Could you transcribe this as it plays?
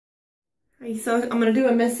Okay, so I'm going to do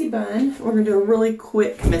a messy bun. We're going to do a really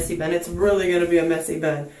quick messy bun. It's really going to be a messy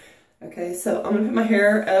bun. Okay, so I'm going to put my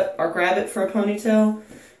hair up or grab it for a ponytail,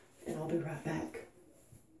 and I'll be right back.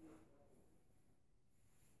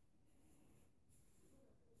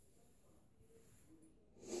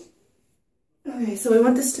 Okay, so we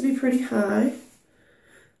want this to be pretty high,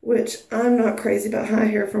 which I'm not crazy about high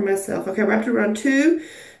hair for myself. Okay, wrapped it around 2.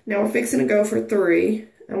 Now we're fixing to go for 3.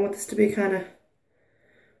 I want this to be kind of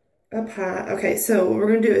up high. Okay, so what we're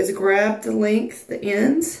going to do is grab the length, the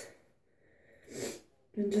ends,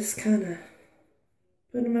 and just kind of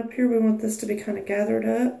put them up here. We want this to be kind of gathered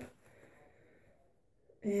up.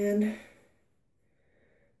 And,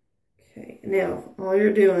 okay, now all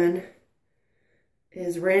you're doing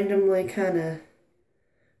is randomly kind of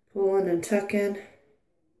pulling and tucking.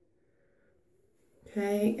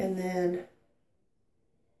 Okay, and then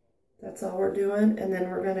that's all we're doing. And then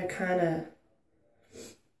we're going to kind of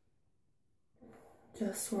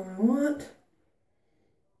just where we want.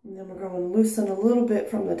 And then we're going to loosen a little bit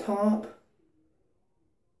from the top.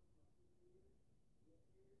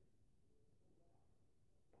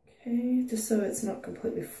 Okay, just so it's not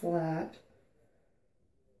completely flat.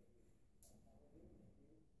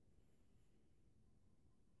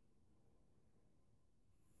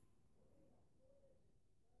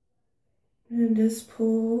 And just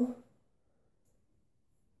pull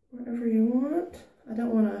wherever you want. I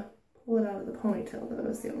don't want to pull it out of the ponytail though,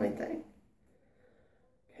 is the only thing.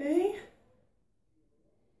 Okay.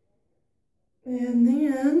 And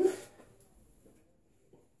then,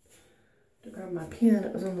 to grab my pen,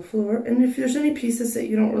 it was on the floor. And if there's any pieces that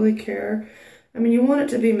you don't really care, I mean, you want it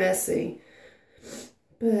to be messy.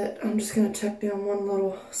 But I'm just going to tuck down one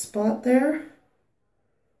little spot there.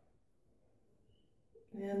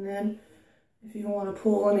 And then, if you want to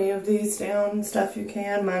pull any of these down and stuff, you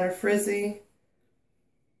can. Mine are frizzy.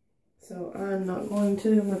 So I'm not going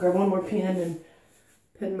to. I'm going to grab one more pin and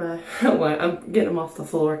pin my... well, I'm getting them off the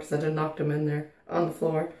floor because I just knocked them in there on the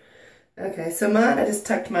floor. Okay, so mine, I just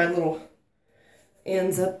tucked my little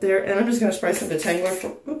ends up there. And I'm just going to spray some detangler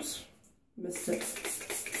for... oops, missed it.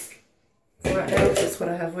 For right now, that's what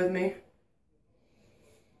I have with me.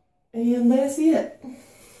 And that's it.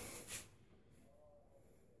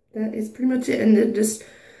 That is pretty much it. And then just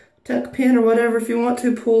tuck pin or whatever if you want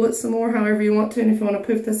to. Pull it some more, however you want to. And if you want to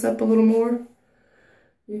poof this up a little more,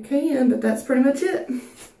 you can. But that's pretty much it.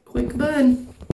 Quick bun.